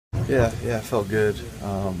Yeah, I felt good.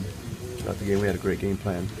 Throughout the game, we had a great game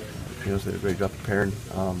plan. Trinos did a great job preparing.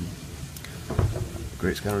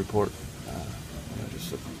 Great scouting report.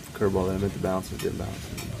 Just a curveball that I meant to bounce, it didn't bounce,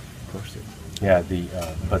 and crushed it. Yeah,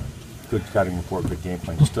 but good scouting report, good game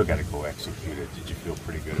plan. You still got to go execute it. Did you feel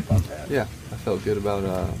pretty good about that? Yeah, I felt good about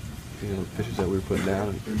the pitches that we were putting down.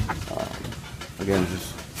 And, again,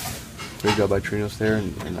 just great job by Trinos there,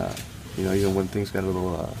 and even when things got a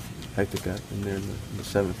little hectic in there in the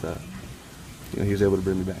seventh, he was able to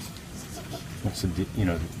bring me back. So,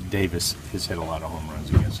 Davis has hit a lot of home runs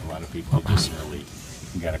against a lot of people recently.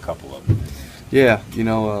 You got a couple of them. Yeah,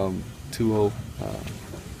 2-0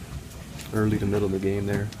 early to middle of the game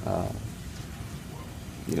there.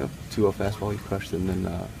 2-0 fastball, he crushed it, and then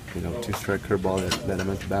two-strike curveball that I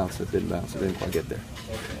meant to bounce, that didn't bounce, it didn't quite get there.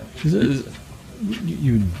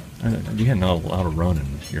 You hadn't allowed a run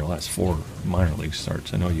in your last 4 minor league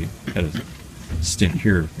starts. I know you had a stint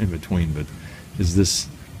here in between, but is this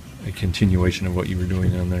a continuation of what you were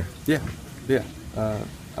doing down there? Yeah.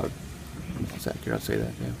 If I'd say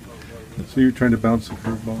that, yeah. So you're trying to bounce the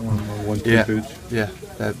curveball on a 1-2 pitch? Yeah,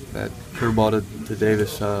 that curveball to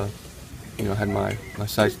Davis, had my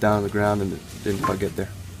sights down on the ground and it didn't quite get there.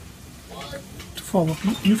 To follow up,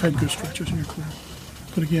 you've had good stretches in your career,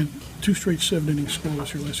 but again, 2 straight 7-inning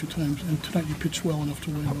scoreless your last 2 times, and tonight you pitched well enough to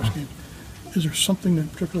win those games. Is there something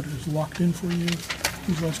that particularly has locked in for you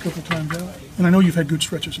these last couple of times out? And I know you've had good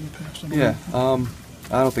stretches in the past. I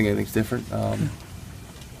don't think anything's different.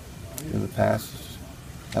 In the past,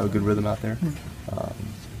 I have a good rhythm out there.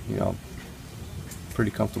 Pretty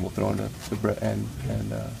comfortable throwing to Brett and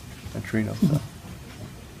Trino. So.